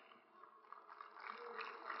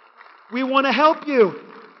 We want to help you.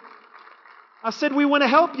 I said we want to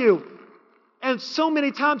help you. And so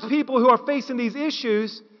many times people who are facing these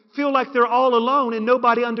issues feel like they're all alone and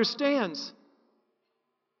nobody understands.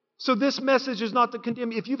 So this message is not to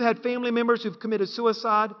condemn. If you've had family members who've committed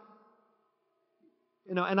suicide,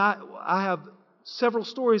 and I have several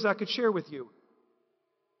stories I could share with you.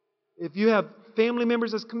 If you have family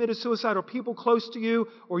members that's committed suicide or people close to you,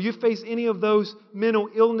 or you face any of those mental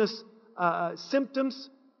illness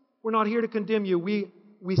symptoms, we're not here to condemn you.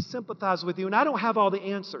 We sympathize with you. And I don't have all the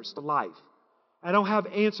answers to life. I don't have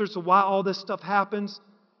answers to why all this stuff happens.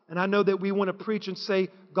 And I know that we want to preach and say,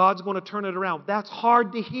 God's going to turn it around. That's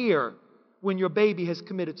hard to hear when your baby has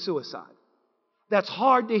committed suicide. That's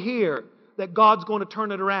hard to hear that God's going to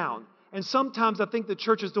turn it around. And sometimes I think the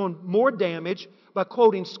church is doing more damage by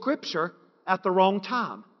quoting Scripture at the wrong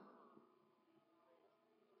time.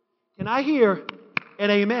 Can I hear an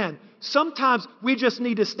amen? Sometimes we just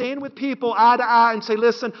need to stand with people eye to eye and say,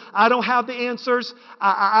 listen, I don't have the answers.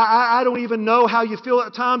 I don't even know how you feel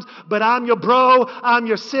at times, but I'm your bro, I'm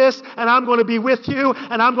your sis, and I'm going to be with you,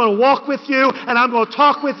 and I'm going to walk with you, and I'm going to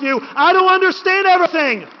talk with you. I don't understand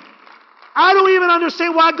everything. I don't even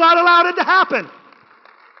understand why God allowed it to happen.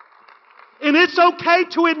 And it's okay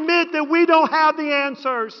to admit that we don't have the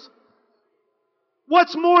answers.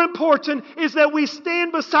 What's more important is that we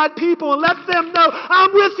stand beside people and let them know,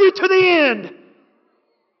 I'm with you to the end.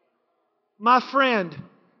 My friend,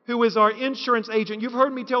 who is our insurance agent, you've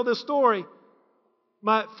heard me tell this story.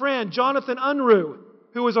 My friend, Jonathan Unruh,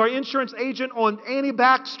 who was our insurance agent on Annie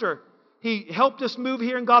Baxter. He helped us move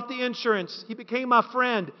here and got the insurance. He became my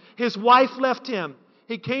friend. His wife left him.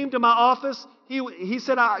 He came to my office. He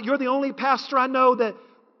said, you're the only pastor I know that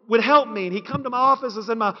would help me. And he come to my office and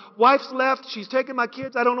said, my wife's left. She's taken my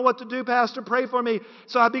kids. I don't know what to do, Pastor. Pray for me.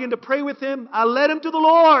 So I began to pray with him. I led him to the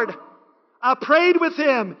Lord. I prayed with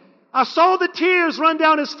him. I saw the tears run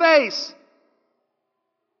down his face.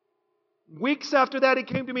 Weeks after that, he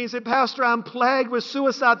came to me and said, Pastor, I'm plagued with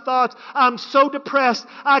suicide thoughts. I'm so depressed.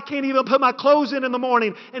 I can't even put my clothes in the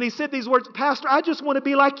morning. And he said these words, Pastor, I just want to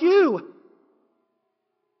be like you.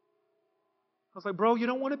 I was like, bro, you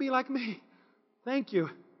don't want to be like me. Thank you.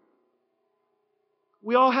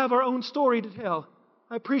 We all have our own story to tell.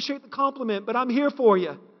 I appreciate the compliment, but I'm here for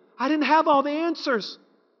you. I didn't have all the answers.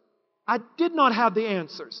 I did not have the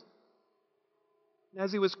answers.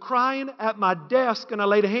 As he was crying at my desk and I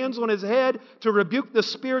laid hands on his head to rebuke the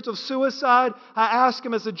spirits of suicide, I asked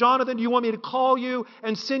him, I said, Jonathan, do you want me to call you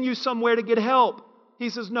and send you somewhere to get help? He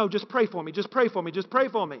says, no, just pray for me. Just pray for me. Just pray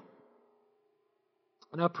for me.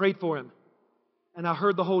 And I prayed for him. And I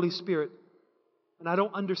heard the Holy Spirit. And I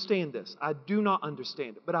don't understand this. I do not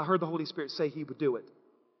understand it. But I heard the Holy Spirit say He would do it.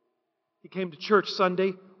 He came to church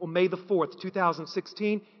Sunday on May the 4th,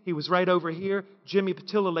 2016. He was right over here. Jimmy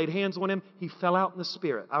Patilla laid hands on him. He fell out in the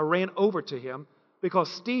Spirit. I ran over to him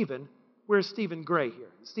because Stephen, where's Stephen Gray here?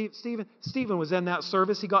 Stephen was in that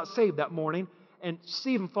service. He got saved that morning. And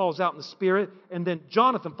Stephen falls out in the Spirit. And then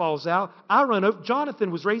Jonathan falls out. I run over.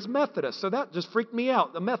 Jonathan was raised Methodist. So that just freaked me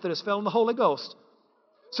out. The Methodist fell in the Holy Ghost.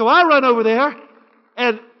 So I run over there.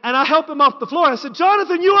 And I help him off the floor. I said,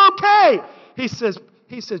 Jonathan, you okay? He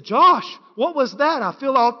said, Josh, what was that? I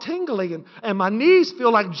feel all tingly and my knees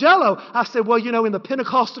feel like jello. I said, well, in the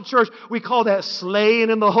Pentecostal church, we call that slaying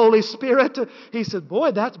in the Holy Spirit. He said,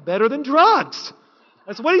 boy, that's better than drugs.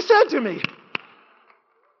 That's what he said to me.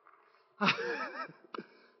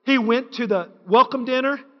 He went to the welcome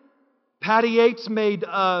dinner Patty Yates made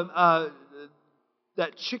that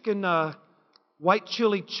chicken, white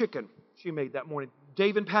chili chicken. She made that morning.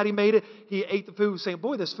 Dave and Patty made it. He ate the food, saying,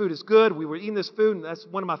 boy, this food is good. We were eating this food, and that's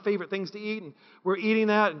one of my favorite things to eat, and we're eating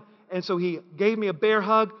that. And so he gave me a bear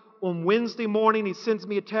hug. On Wednesday morning, he sends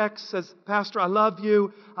me a text, says, Pastor, I love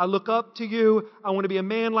you. I look up to you. I want to be a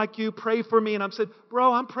man like you. Pray for me. And I said,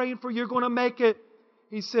 bro, I'm praying for you. You're going to make it.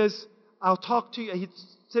 He says, I'll talk to you. He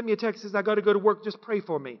sent me a text, says, I got to go to work. Just pray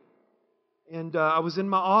for me. And I was in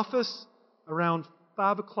my office around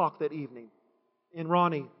 5 o'clock that evening. And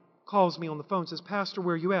Ronnie calls me on the phone, says, Pastor,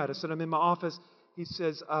 where are you at? I said, I'm in my office. He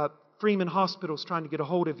says, Freeman Hospital is trying to get a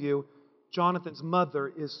hold of you. Jonathan's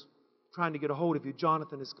mother is trying to get a hold of you.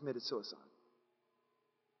 Jonathan has committed suicide.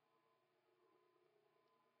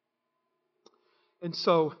 And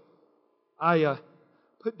so I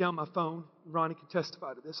put down my phone. Ronnie can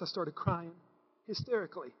testify to this. I started crying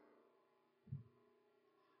hysterically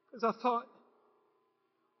because I thought,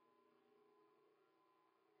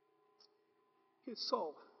 his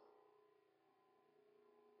soul.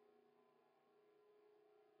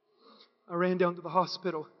 I ran down to the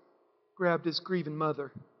hospital, grabbed his grieving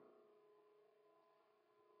mother.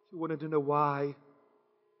 She wanted to know why. And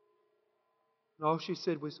all she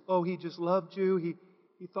said was, oh, he just loved you. He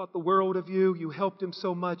thought the world of you. You helped him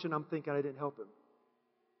so much. And I'm thinking, I didn't help him.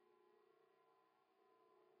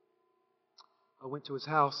 I went to his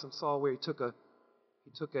house and saw where he took a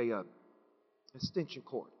extension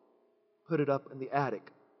cord, put it up in the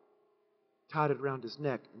attic, tied it around his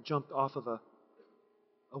neck, and jumped off of a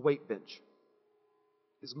weight bench.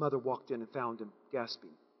 His mother walked in and found him gasping.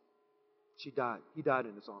 She died. He died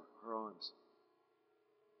in her arms.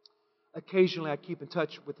 Occasionally, I keep in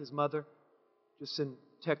touch with his mother. Just send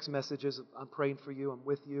text messages. I'm praying for you. I'm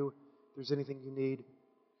with you. If there's anything you need,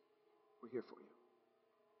 we're here for you.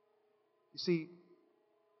 You see,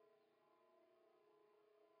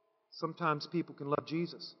 sometimes people can love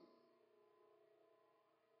Jesus,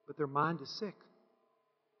 but their mind is sick.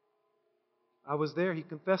 I was there. He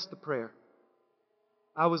confessed the prayer.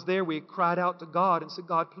 I was there. We cried out to God and said,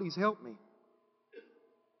 God, please help me.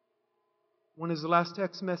 One of his last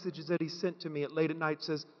text messages that he sent to me at late at night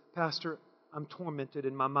says, Pastor, I'm tormented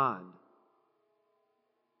in my mind.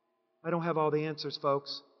 I don't have all the answers,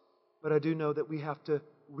 folks, but I do know that we have to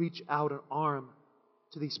reach out an arm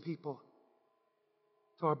to these people,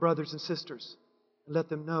 to our brothers and sisters, and let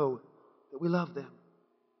them know that we love them.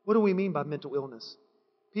 What do we mean by mental illness?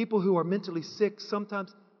 People who are mentally sick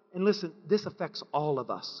sometimes, and listen, this affects all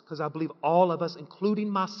of us, because I believe all of us, including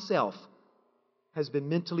myself, has been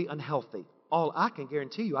mentally unhealthy. I can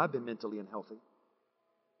guarantee you I've been mentally unhealthy.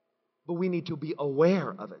 But we need to be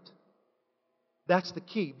aware of it. That's the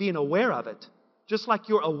key, being aware of it. Just like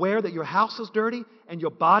you're aware that your house is dirty and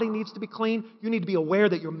your body needs to be clean, you need to be aware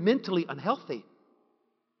that you're mentally unhealthy.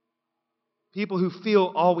 People who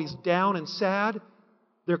feel always down and sad,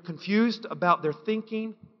 they're confused about their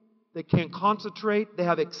thinking, they can't concentrate, they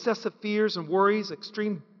have excessive fears and worries,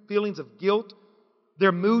 extreme feelings of guilt.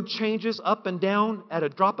 Their mood changes up and down at a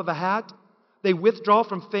drop of a hat. They withdraw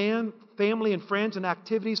from family and friends and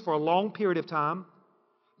activities for a long period of time.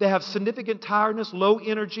 They have significant tiredness, low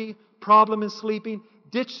energy, problem in sleeping.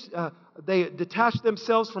 They detach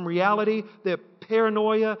themselves from reality. They're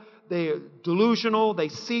paranoia. They're delusional. They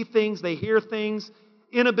see things. They hear things.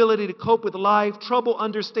 Inability to cope with life. Trouble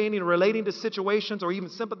understanding and relating to situations or even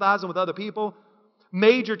sympathizing with other people.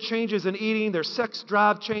 Major changes in eating. Their sex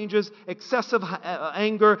drive changes. Excessive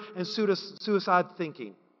anger and suicide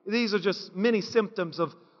thinking. These are just many symptoms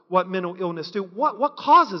of what mental illness do. What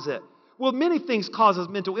causes it? Well, many things causes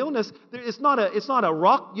mental illness. It's not a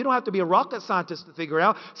rock. You don't have to be a rocket scientist to figure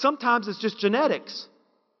out. Sometimes it's just genetics.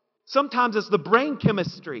 Sometimes it's the brain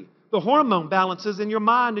chemistry, the hormone balances in your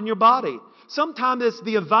mind and your body. Sometimes it's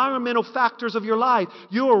the environmental factors of your life.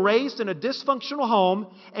 You were raised in a dysfunctional home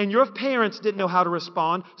and your parents didn't know how to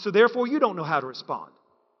respond, so therefore you don't know how to respond.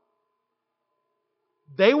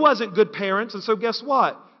 They wasn't good parents, and so guess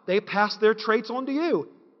what? They passed their traits on to you.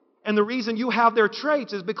 And the reason you have their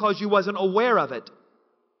traits is because you wasn't aware of it.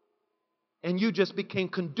 And you just became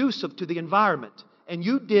conducive to the environment. And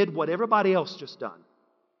you did what everybody else just done.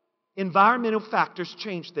 Environmental factors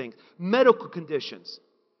change things. Medical conditions.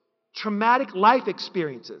 Traumatic life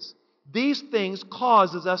experiences. These things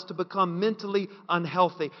causes us to become mentally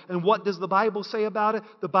unhealthy. And what does the Bible say about it?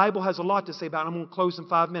 The Bible has a lot to say about it. I'm going to close in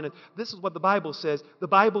 5 minutes. This is what the Bible says. The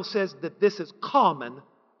Bible says that this is common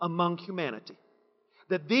among humanity.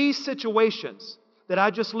 That these situations that I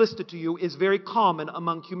just listed to you is very common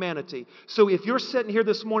among humanity. So if you're sitting here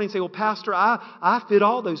this morning and say, well, Pastor, I fit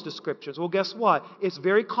all those descriptions. Well, guess what? It's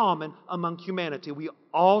very common among humanity. We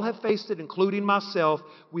all have faced it, including myself.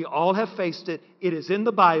 We all have faced it. It is in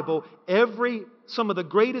the Bible. Some of the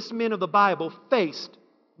greatest men of the Bible faced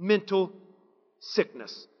mental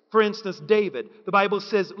sickness. For instance, David. The Bible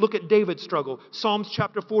says, look at David's struggle. Psalms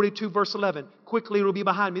chapter 42, verse 11. Quickly, it will be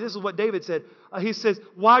behind me. This is what David said. He says,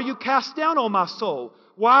 why are you cast down, O my soul?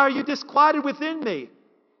 Why are you disquieted within me?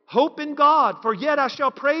 Hope in God, for yet I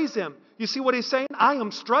shall praise Him. You see what he's saying? I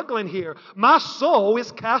am struggling here. My soul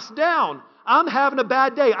is cast down. I'm having a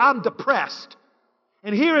bad day. I'm depressed.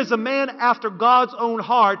 And here is a man after God's own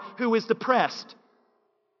heart who is depressed.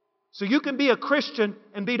 So you can be a Christian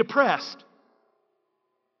and be depressed.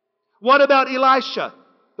 What about Elisha?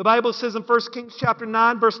 The Bible says in 1 Kings chapter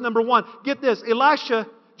 9, verse number 1. Get this. Elisha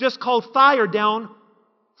just called fire down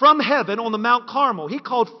from heaven on the Mount Carmel. He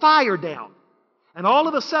called fire down. And all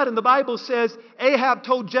of a sudden, the Bible says, Ahab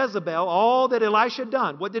told Jezebel all that Elisha had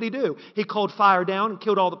done. What did he do? He called fire down and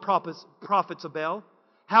killed all the prophets of Baal.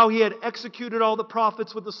 How he had executed all the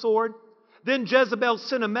prophets with the sword. Then Jezebel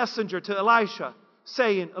sent a messenger to Elijah,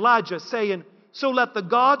 saying, so let the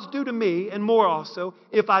gods do to me, and more also,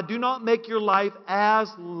 if I do not make your life as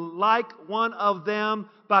like one of them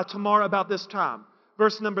by tomorrow about this time.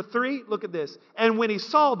 Verse number 3, look at this. And when he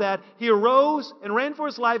saw that, he arose and ran for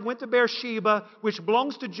his life, went to Beersheba, which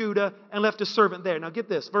belongs to Judah, and left his servant there. Now get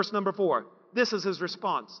this, verse number 4. This is his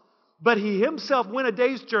response. But he himself went a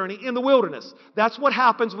day's journey in the wilderness. That's what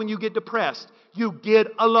happens when you get depressed. You get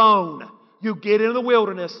alone. You get in the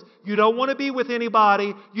wilderness. You don't want to be with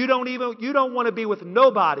anybody. You don't want to be with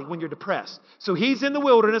nobody when you're depressed. So he's in the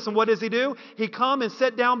wilderness, and what does he do? He come and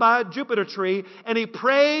sat down by a Jupiter tree, and he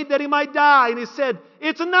prayed that he might die. And he said,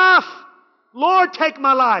 it's enough. Lord, take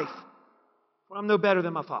my life, for I'm no better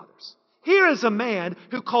than my fathers. Here is a man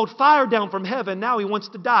who called fire down from heaven. Now he wants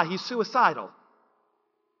to die. He's suicidal.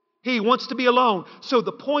 He wants to be alone. So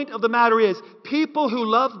the point of the matter is, people who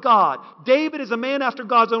love God. David is a man after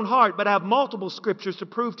God's own heart, but I have multiple scriptures to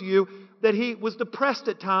prove to you that he was depressed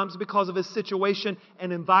at times because of his situation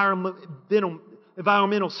and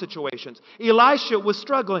environmental situations. Elisha was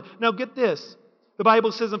struggling. Now get this. The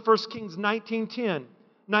Bible says in 1 Kings 19:10.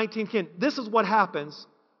 This is what happens.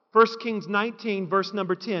 1 Kings 19, verse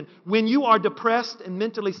number 10. When you are depressed and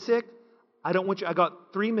mentally sick, I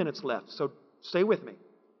got 3 minutes left, so stay with me.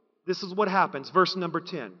 This is what happens. Verse number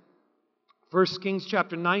 10. 1 Kings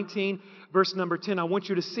chapter 19, verse number 10. I want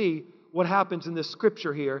you to see what happens in this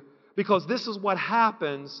scripture here, because this is what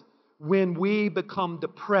happens when we become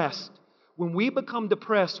depressed. When we become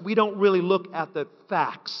depressed, we don't really look at the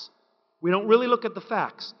facts. We don't really look at the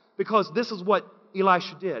facts, because this is what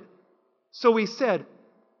Elisha did. So he said,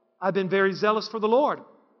 I've been very zealous for the Lord.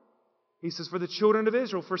 He says, for the children of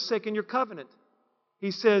Israel, forsaken your covenant.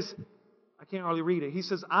 He says, I can't hardly read it. He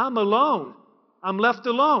says, I'm alone. I'm left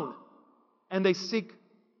alone. And they seek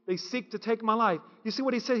to take my life. You see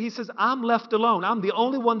what he said? He says, I'm left alone. I'm the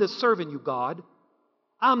only one that's serving you, God.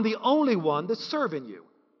 I'm the only one that's serving you.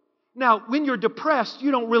 Now, when you're depressed, you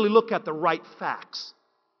don't really look at the right facts.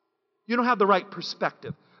 You don't have the right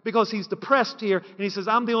perspective. Because he's depressed here, and he says,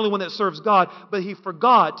 I'm the only one that serves God. But he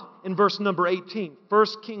forgot in verse number 18. 1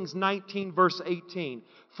 Kings 19, verse 18.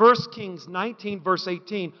 1 Kings 19, verse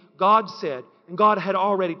 18, God said, and God had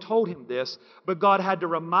already told him this, but God had to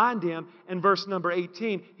remind him in verse number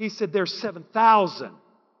 18, he said, there's 7,000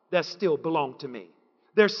 that still belong to me.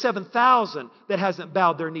 There's 7,000 that hasn't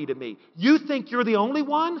bowed their knee to me. You think you're the only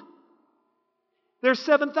one? There's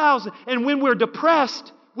 7,000. And when we're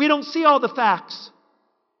depressed, we don't see all the facts.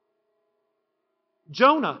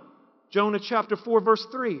 Jonah chapter 4, verse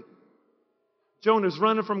 3. Jonah's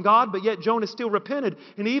running from God, but yet Jonah still repented.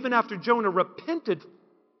 And even after Jonah repented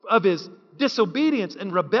of his disobedience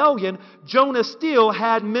and rebellion, Jonah still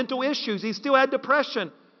had mental issues. He still had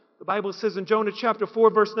depression. The Bible says in Jonah chapter 4,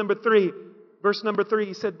 verse number 3,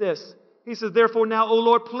 he said this. He says, therefore now, O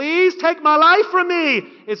Lord, please take my life from me.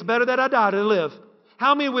 It's better that I die than live.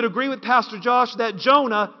 How many would agree with Pastor Josh that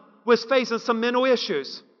Jonah was facing some mental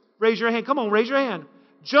issues? Raise your hand. Come on, raise your hand.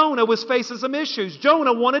 Jonah was facing some issues.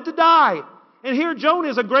 Jonah wanted to die. And here Jonah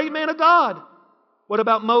is a great man of God. What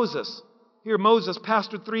about Moses? Here Moses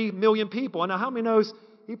pastored 3 million people. And now how many knows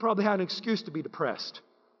he probably had an excuse to be depressed?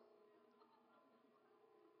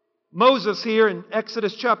 Moses here in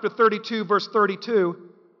Exodus chapter 32, verse 32,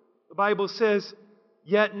 the Bible says,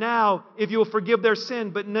 yet now, if you will forgive their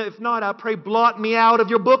sin, but if not, I pray, blot me out of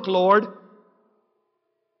your book, Lord.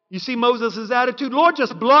 You see Moses' attitude, Lord,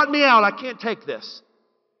 just blot me out. I can't take this.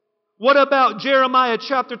 What about Jeremiah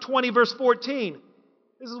chapter 20, verse 14?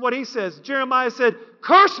 This is what he says. Jeremiah said,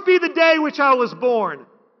 "Cursed be the day which I was born.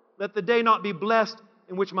 Let the day not be blessed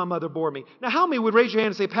in which my mother bore me." Now, how many would raise your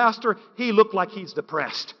hand and say, "Pastor, he looked like he's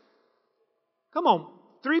depressed"? Come on,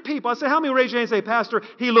 3 people. I said, how many would raise your hand and say, "Pastor,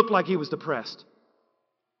 he looked like he was depressed"?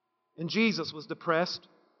 And Jesus was depressed.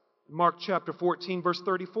 Mark chapter 14, verse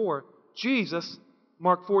 34. Jesus,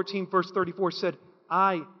 Mark 14, verse 34, said,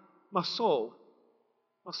 my soul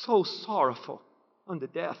sorrowful unto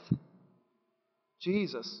death."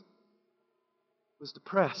 Jesus was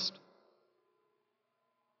depressed.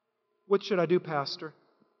 What should I do, Pastor?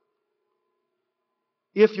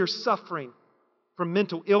 If you're suffering from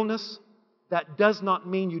mental illness, that does not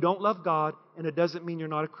mean you don't love God, and it doesn't mean you're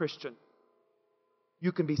not a Christian.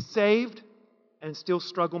 You can be saved and still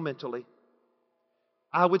struggle mentally.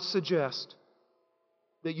 I would suggest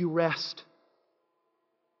that you rest,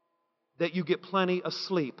 that you get plenty of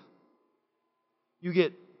sleep,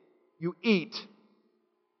 you eat.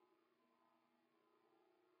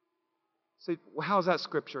 Say, well, how's that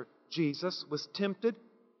scripture? Jesus was tempted,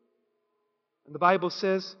 and the Bible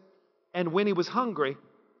says, and when he was hungry,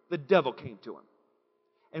 the devil came to him.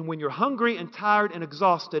 And when you're hungry and tired and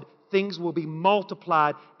exhausted, things will be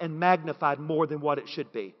multiplied and magnified more than what it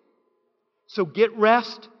should be. So get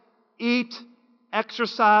rest, eat,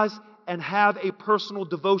 exercise, and have a personal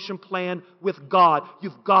devotion plan with God.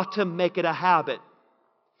 You've got to make it a habit.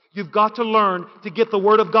 You've got to learn to get the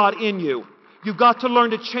Word of God in you. You've got to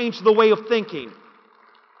learn to change the way of thinking.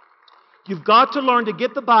 You've got to learn to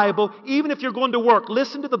get the Bible, even if you're going to work,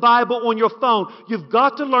 listen to the Bible on your phone. You've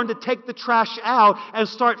got to learn to take the trash out and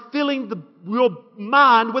start filling your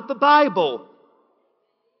mind with the Bible.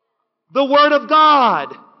 The Word of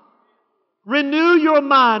God. Renew your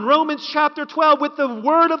mind. Romans chapter 12 with the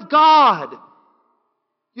Word of God.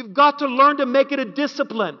 You've got to learn to make it a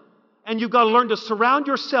discipline. And you've got to learn to surround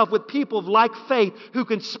yourself with people of like faith who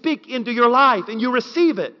can speak into your life and you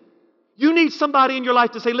receive it. You need somebody in your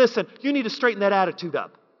life to say, "Listen, you need to straighten that attitude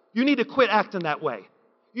up. You need to quit acting that way."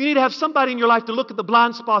 You need to have somebody in your life to look at the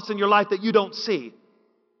blind spots in your life that you don't see.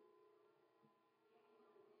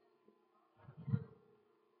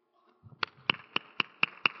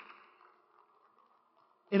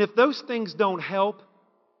 And if those things don't help,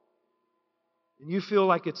 and you feel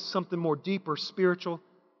like it's something more deep or spiritual,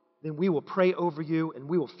 then we will pray over you and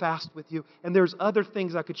we will fast with you. And there's other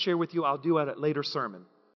things I could share with you. I'll do at a later sermon.